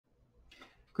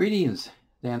Greetings,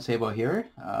 Dan Sabo here.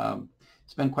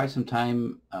 It's been quite some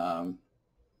time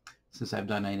since I've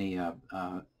done any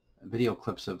video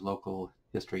clips of local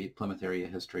history, Plymouth area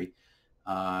history.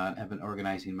 I've been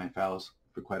organizing my files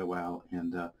for quite a while,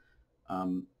 and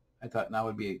I thought now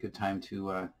would be a good time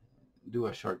to do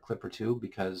a short clip or two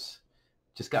because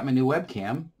just got my new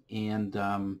webcam, and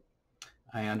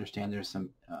I understand there's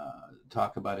some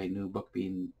talk about a new book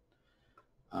being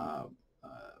uh,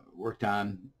 worked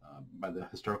on by the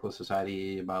Historical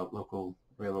Society about local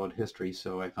railroad history,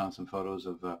 so I found some photos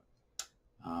of the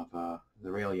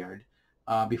rail yard.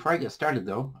 Before I get started,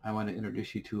 though, I want to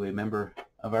introduce you to a member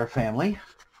of our family.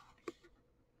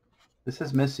 This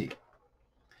is Missy.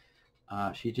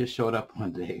 She just showed up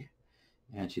one day,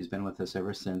 and she's been with us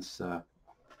ever since.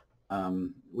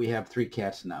 We have 3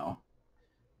 cats now,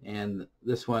 and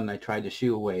this one I tried to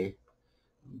shoo away,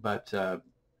 but on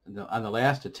the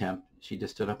last attempt, she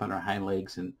just stood up on her hind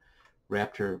legs and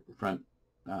wrapped her front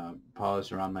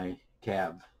paws around my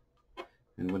calf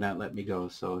and would not let me go,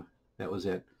 so that was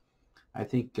it. I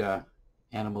think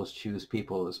animals choose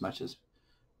people as much as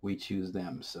we choose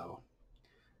them, so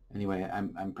anyway,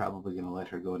 I'm probably going to let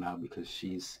her go now because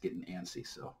she's getting antsy.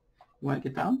 So you want to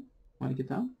get down? Want to get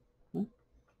down? Huh?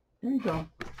 There you go.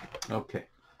 Okay.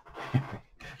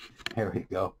 There we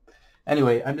go.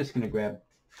 Anyway, I'm just going to grab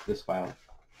this file.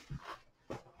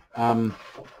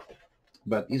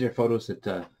 But these are photos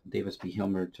that Davis B.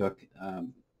 Hilmer took.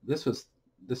 This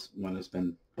one has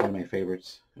been one of my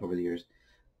favorites over the years.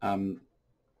 Uncle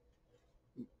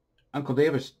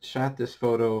Davis shot this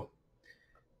photo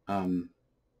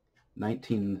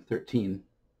 1913,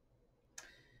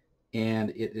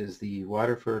 and it is the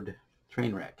Waterford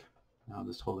train wreck. I'll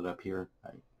just hold it up here.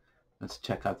 Let's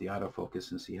check out the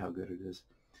autofocus and see how good it is.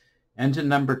 Engine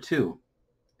number 2.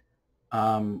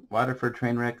 Waterford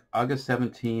train wreck, August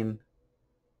 17,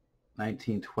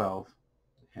 1912,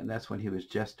 and that's when he was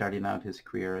just starting out his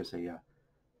career as a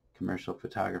commercial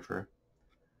photographer.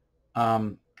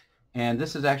 And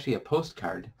this is actually a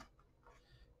postcard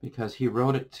because he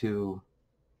wrote it to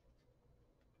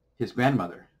his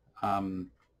grandmother,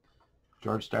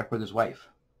 George Starkweather's wife.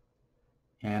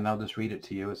 And I'll just read it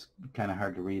to you. It's kind of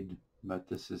hard to read, but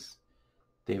this is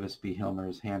Davis B.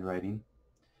 Hilmer's handwriting.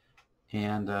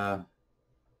 And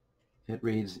it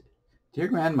reads, "Dear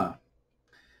Grandma,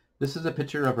 this is a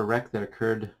picture of a wreck that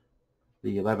occurred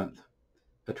the 11th.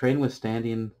 A train was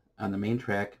standing on the main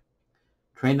track.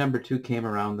 Train number 2 came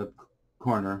around the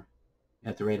corner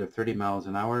at the rate of 30 miles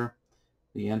an hour.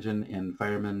 The engine and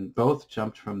firemen both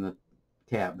jumped from the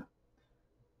cab.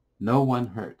 No one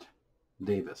hurt.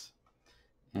 Davis."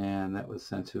 And that was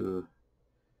sent to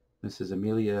Mrs.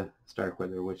 Amelia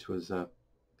Starkweather, which was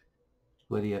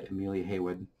Lydia Amelia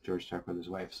Haywood, George Starkweather's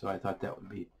wife. So I thought that would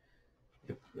be,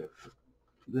 if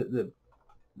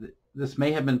this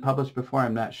may have been published before,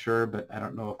 I'm not sure, but I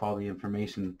don't know if all the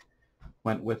information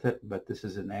went with it, but this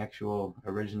is an actual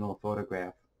original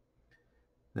photograph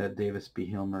that Davis B.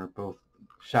 Hilmer both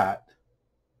shot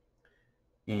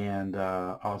and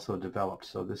also developed.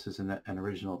 So this is an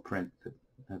original print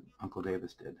that Uncle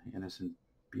Davis did, and it's in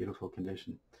beautiful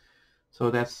condition. So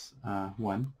that's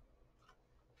one.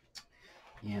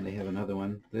 And I have another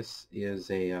one. This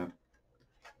is a,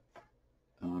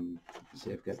 let's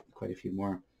see, I've got quite a few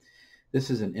more. This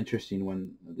is an interesting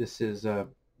one. This is a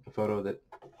photo that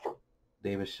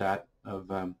Davis shot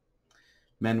of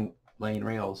men laying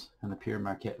rails in the Pier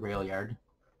Marquette rail yard.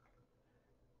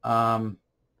 Now,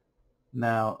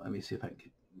 let me see if I can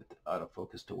get the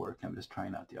autofocus to work. I'm just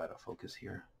trying out the autofocus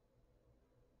here.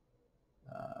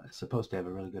 It's supposed to have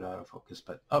a really good autofocus,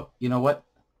 but, oh, you know what?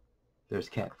 There's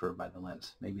cat fur by the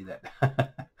lens. Maybe that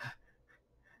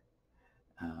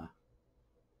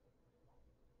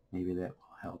maybe that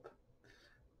will help.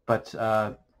 But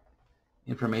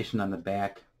information on the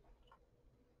back.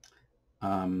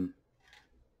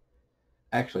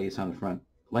 Actually, it's on the front.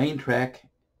 Lane track,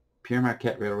 Pier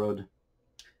Marquette Railroad,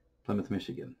 Plymouth,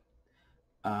 Michigan.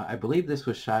 I believe this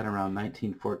was shot around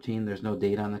 1914. There's no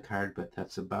date on the card, but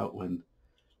that's about when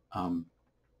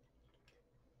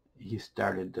he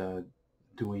started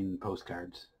doing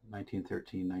postcards,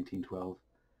 1913, 1912.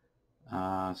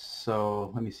 So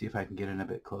let me see if I can get in a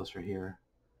bit closer here.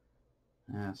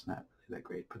 That's not really that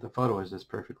great, but the photo is just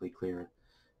perfectly clear.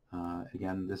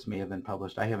 Again, this may have been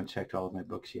published. I haven't checked all of my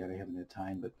books yet. I haven't had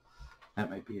time, but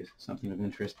that might be something of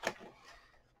interest.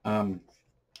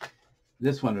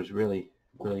 This one was really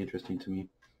interesting to me.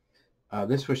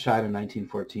 This was shot in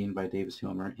 1914 by Davis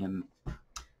Hilmer in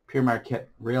Pier Marquette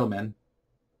Railmen.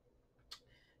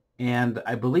 And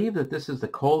I believe that this is the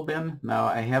coal bin. Now,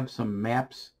 I have some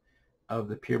maps of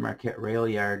the Pier Marquette rail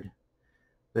yard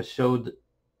that showed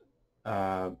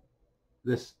I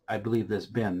believe this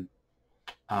bin,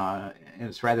 and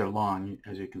it's rather long,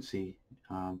 as you can see.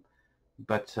 And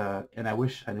I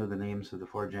wish I knew the names of the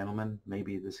four gentlemen.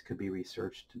 Maybe this could be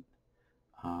researched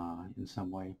in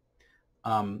some way.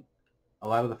 A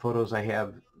lot of the photos I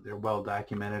have, they're well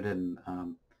documented, and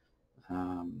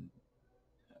um,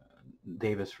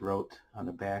 Davis wrote on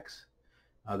the backs.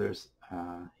 Others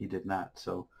he did not.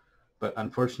 So, but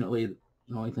unfortunately,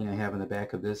 the only thing I have in the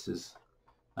back of this is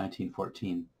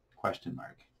 1914 ?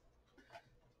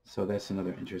 So that's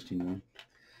another interesting one.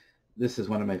 This is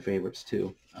one of my favorites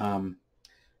too. Now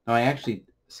I actually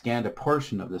scanned a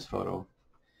portion of this photo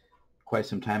quite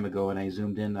some time ago, and I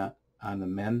zoomed in on the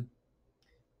men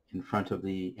in front of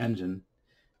the engine.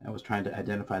 I was trying to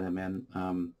identify the men.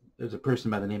 There's a person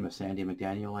by the name of Sandy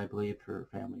McDaniel, I believe, her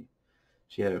family.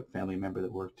 She had a family member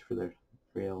that worked for the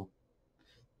rail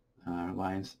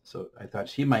lines, so I thought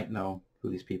she might know who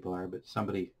these people are, but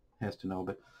somebody has to know.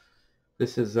 But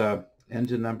this is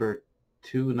engine number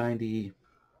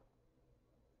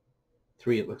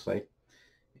 293, it looks like,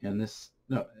 and this,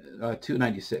 no,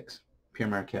 296, Pierre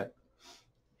Marquette,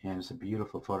 and it's a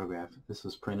beautiful photograph. This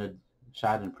was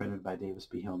shot and printed by Davis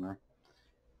B. Hilmer,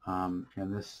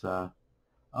 and this,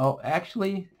 oh,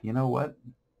 actually, you know what?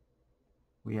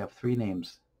 We have 3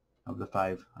 names of the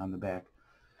 5 on the back.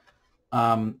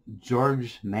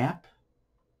 George Knapp,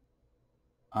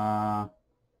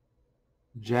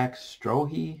 Jack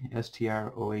Strohe,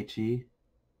 S-T-R-O-H-E.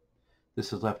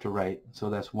 This is left to right, so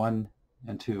that's 1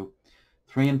 and 2.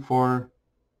 3 and 4.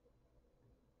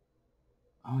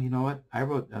 Oh, you know what? I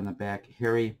wrote on the back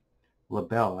Harry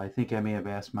LaBelle. I think I may have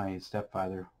asked my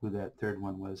stepfather who that 3rd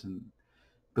one was, and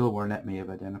Bill Warnett may have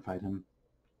identified him.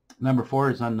 Number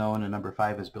 4 is unknown, and number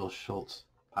 5 is Bill Schultz,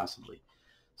 possibly.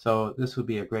 So this would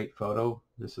be a great photo.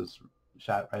 This is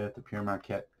shot right at the Pierre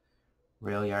Marquette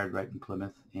rail yard right in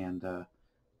Plymouth, and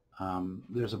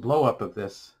there's a blow-up of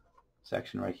this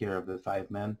section right here of the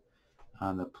 5 men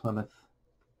on the Plymouth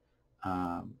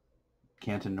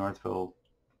Canton Northville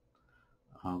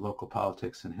Local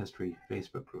Politics and History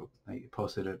Facebook group. I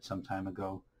posted it some time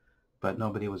ago, but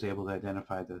nobody was able to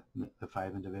identify the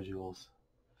 5 individuals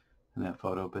in that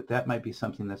photo. But that might be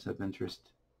something that's of interest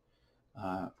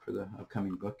for the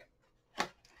upcoming book.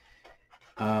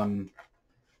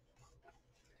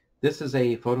 This is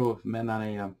a photo of men on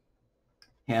a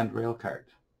hand rail cart.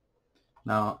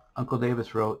 Now, Uncle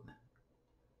Davis wrote,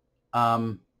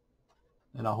 and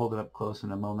I'll hold it up close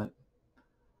in a moment,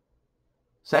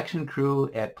 section crew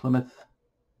at Plymouth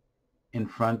in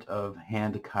front of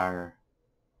hand car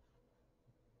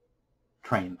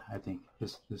train. I think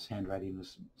his handwriting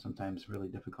was sometimes really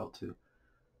difficult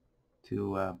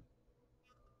to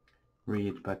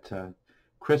read, but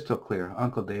crystal clear.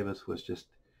 Uncle Davis was just,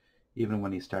 even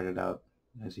when he started out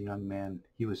as a young man,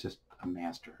 he was just a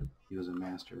master. He was a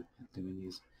master at doing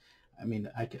these. I mean,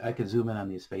 I could zoom in on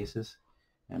these faces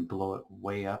and blow it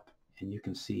way up, and you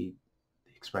can see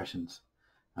the expressions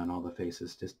on all the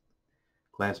faces. Just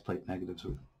glass plate negatives.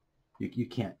 You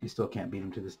still can't beat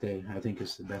them to this day. I think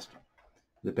it's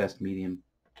the best medium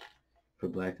for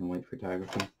black and white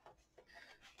photography.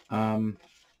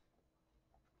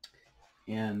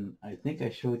 And I think I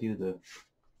showed you the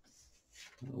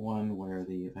one where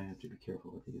I have to be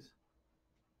careful with these.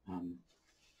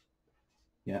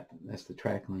 Yeah, that's the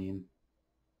track lane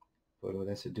photo.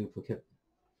 That's a duplicate.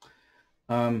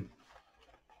 And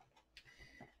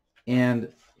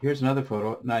here's another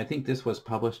photo. Now, I think this was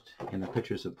published in the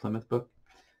Pictures of Plymouth book.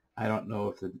 I don't know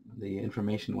if the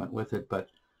information went with it, but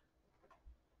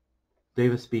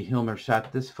Davis B. Hilmer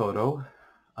shot this photo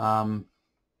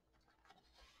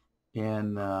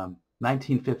in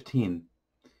 1915.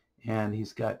 And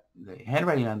he's got, the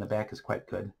handwriting on the back is quite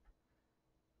good.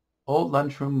 Old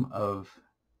lunchroom of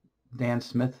Dan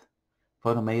Smith,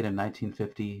 photo made in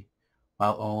 1950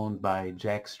 while owned by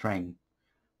Jack String.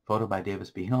 Photo by Davis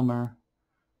B. Hilmer.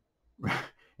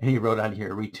 And he wrote on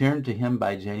here, returned to him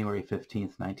by January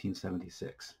 15th,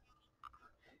 1976.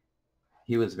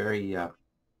 He was very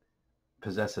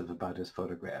possessive about his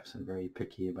photographs and very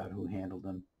picky about who handled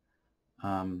them.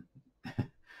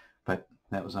 But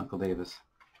that was Uncle Davis.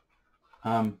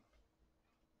 And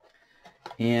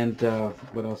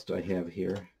what else do I have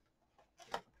here?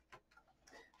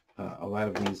 A lot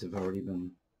of these have already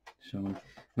been shown.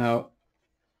 Now,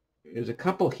 there's a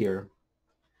couple here,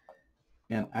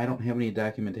 and I don't have any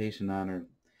documentation on her.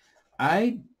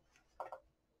 I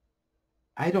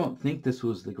don't think this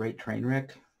was the Great Train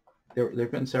Wreck. There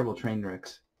have been several train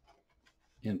wrecks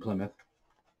in Plymouth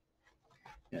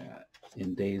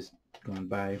in days gone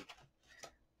by.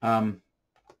 And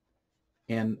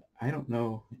I don't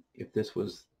know if this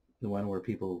was the one where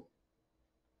people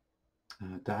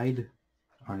died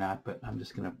or not, but I'm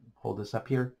just going to hold this up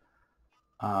here.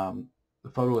 The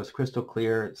photo is crystal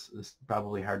clear. It's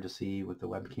probably hard to see with the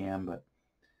webcam, but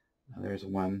there's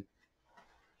one.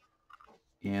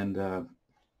 And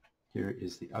here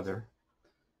is the other.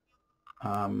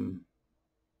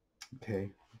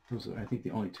 Okay, those are, I think,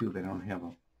 the only two that I don't have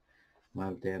a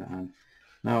lot of data on.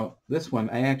 Now, this one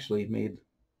I actually made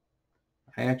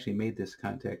this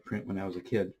contact print when I was a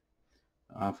kid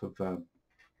off of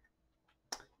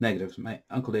negatives. My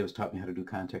Uncle Davis taught me how to do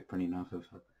contact printing off of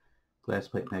glass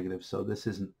plate negatives, so this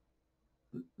isn't,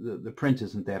 the print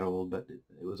isn't that old, but it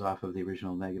was off of the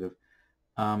original negative.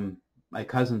 My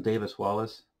cousin Davis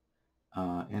Wallace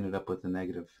ended up with the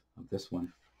negative of this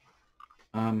one.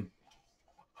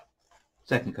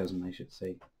 Second cousin, I should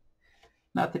say.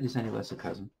 Not that he's any less a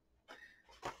cousin.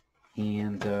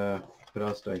 And what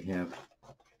else do I have?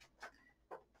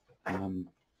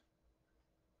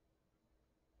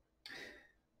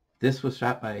 This was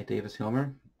shot by Davis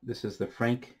Hilmer. This is the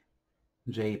Frank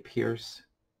J. Pierce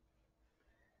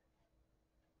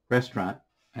Restaurant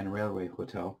and Railway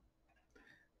Hotel.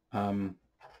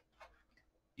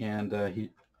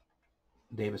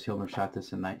 Davis Hilmer shot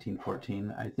this in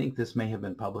 1914. I think this may have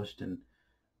been published in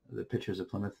the Pictures of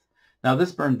Plymouth. Now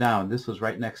this burned down. This was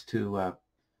right next to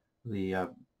the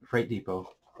freight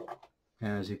depot,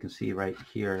 and as you can see right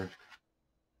here,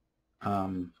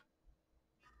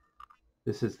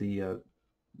 this is the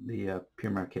Pier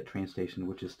Marquette train station,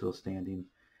 which is still standing,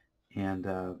 and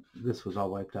this was all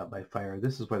wiped out by fire.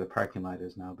 This is where the parking lot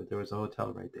is now, but there was a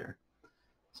hotel right there,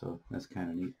 so that's kind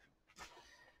of neat.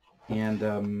 And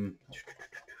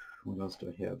what else do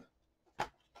I have?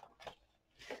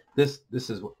 This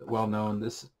is well known.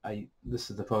 This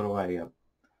is the photo I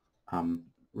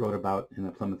wrote about in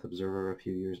the Plymouth Observer a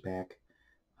few years back.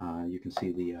 You can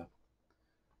see the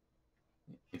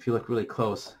if you look really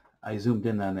close, I zoomed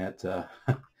in on that.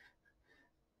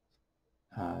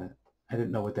 I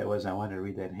didn't know what that was. I wanted to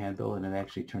read that handbill, and it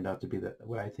actually turned out to be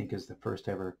what I think is the first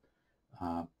ever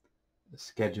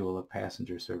schedule of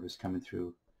passenger service coming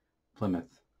through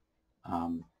Plymouth.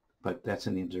 But that's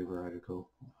in the Observer article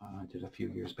I did a few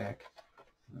years back.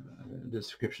 A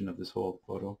description of this whole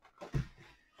photo.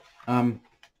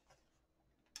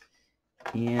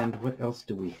 And what else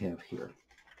do we have here?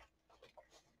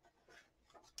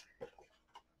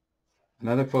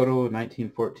 Another photo of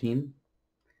 1914.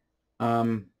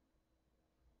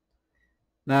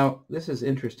 Now this is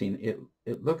interesting.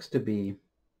 It looks to be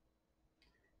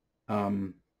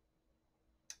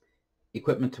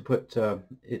equipment to put.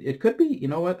 It could be. You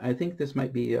know what? I think this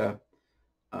might be a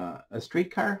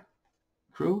streetcar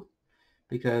crew,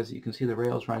 because you can see the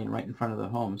rails running right in front of the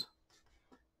homes,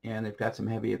 and they've got some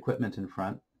heavy equipment in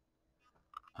front.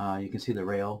 You can see the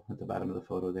rail at the bottom of the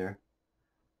photo there,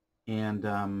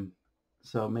 and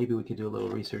so maybe we could do a little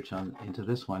research into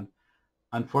this one.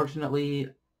 Unfortunately,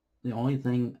 the only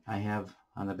thing I have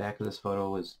on the back of this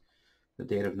photo is the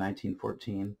date of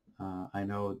 1914. I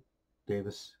know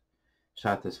Davis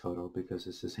shot this photo because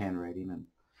it's his handwriting.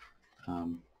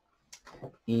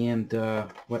 And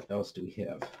what else do we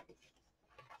have?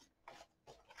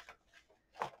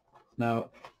 Now,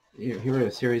 here are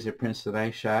a series of prints that I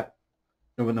shot.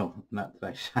 Oh, no, not that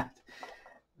I shot.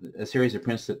 A series of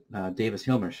prints that Davis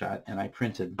Hilmer shot, and I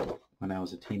printed when I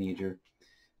was a teenager.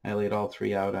 I laid all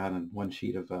three out on one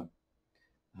sheet of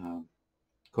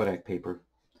Kodak paper.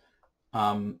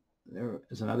 There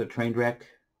is another train wreck,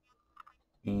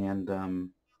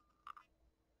 and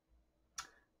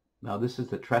now this is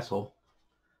the trestle,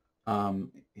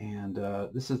 and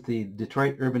this is the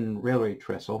Detroit Urban Railway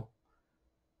trestle.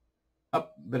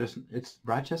 But it's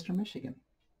Rochester, Michigan.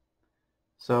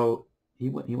 So he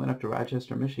went up to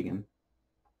Rochester, Michigan,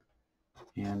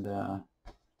 and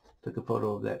took a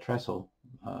photo of that trestle,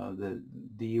 the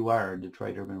DUR,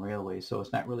 Detroit Urban Railway. So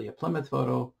it's not really a Plymouth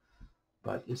photo,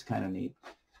 but it's kind of neat.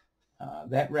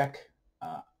 That wreck,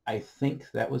 I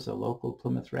think that was a local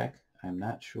Plymouth wreck. I'm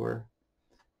not sure.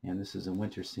 And this is a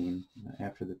winter scene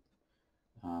after the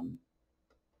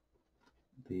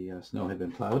snow had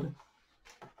been plowed.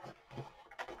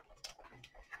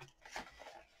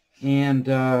 And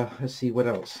let's see what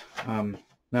else.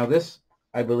 Now this,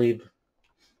 I believe,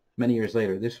 many years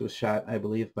later, this was shot, I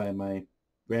believe, by my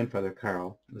grandfather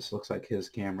Carl. This looks like his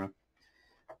camera.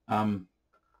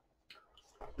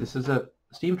 This is a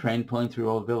steam train pulling through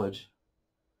Old Village.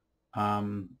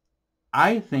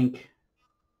 I think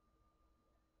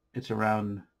it's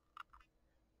around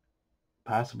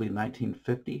possibly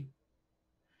 1950,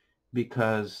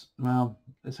 because, well,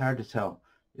 it's hard to tell.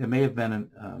 It may have been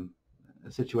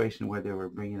a situation where they were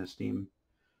bringing a steam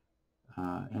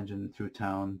engine through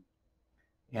town,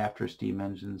 after steam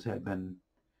engines had been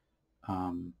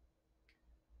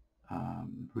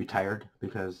retired,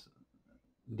 because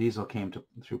diesel came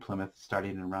through Plymouth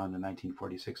starting around in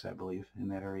 1946, I believe, in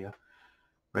that area,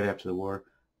 right after the war.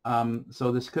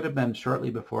 So this could have been shortly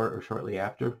before or shortly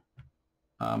after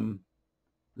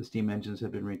the steam engines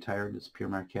had been retired. It's Pure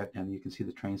Marquette, and you can see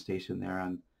the train station there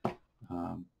on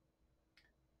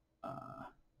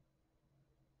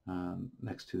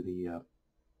next to the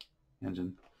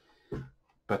engine.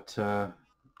 But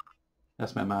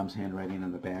that's my mom's handwriting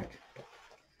on the back.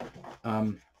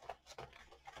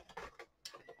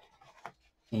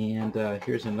 And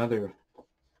here's another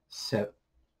set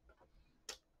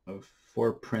of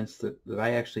 4 prints that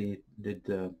I actually did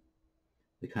the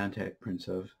contact prints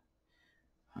of.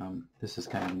 This is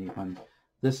kind of a neat one.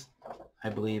 This, I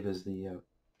believe, is the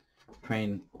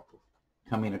train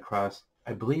coming across.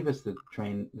 I believe it's the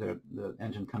train, the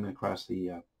engine coming across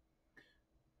the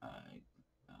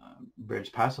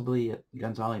bridge, possibly at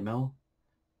Gonzales Mill.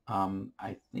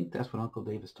 I think that's what Uncle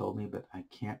Davis told me, but I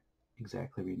can't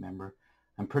exactly remember.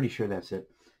 I'm pretty sure that's it.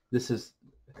 This is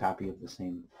a copy of the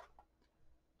same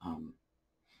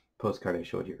postcard I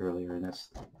showed you earlier, and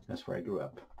that's where I grew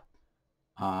up.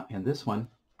 And this one,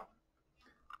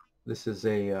 this is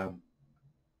a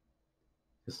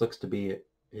this looks to be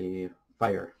a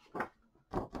fire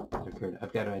that occurred.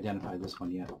 I've got to identify this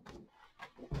one yet.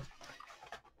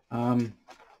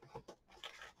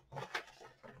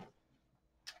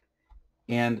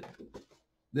 And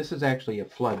this is actually a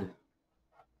flood.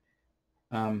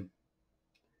 I'm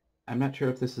not sure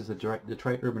if this is a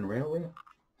Detroit Urban Railway,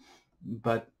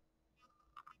 but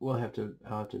I'll have to,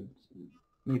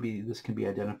 maybe this can be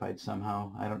identified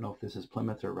somehow. I don't know if this is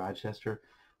Plymouth or Rochester,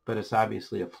 but it's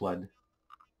obviously a flood.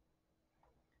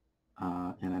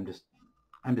 And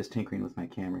I'm just tinkering with my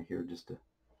camera here just to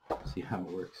see how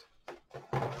it works.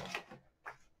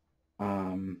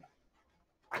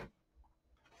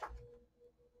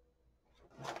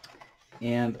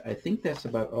 And I think that's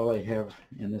about all I have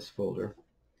in this folder.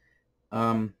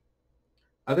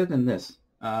 Other than this,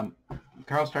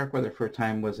 Carl Starkweather for a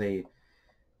time was a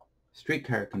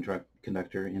streetcar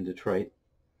conductor in Detroit,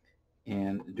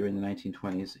 and during the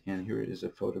 1920s. And here is a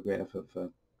photograph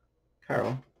of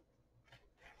Carl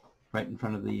right in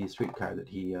front of the streetcar that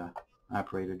he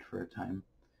operated for a time.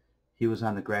 He was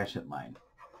on the Gratiot line,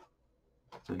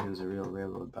 so he was a real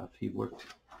railroad buff. He worked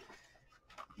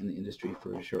in the industry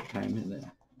for a short time in the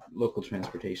local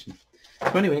transportation.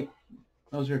 So anyway,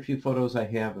 those are a few photos I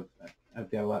have.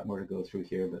 I've got a lot more to go through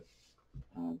here, but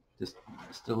just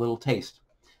a little taste.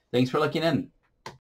 Thanks for looking in.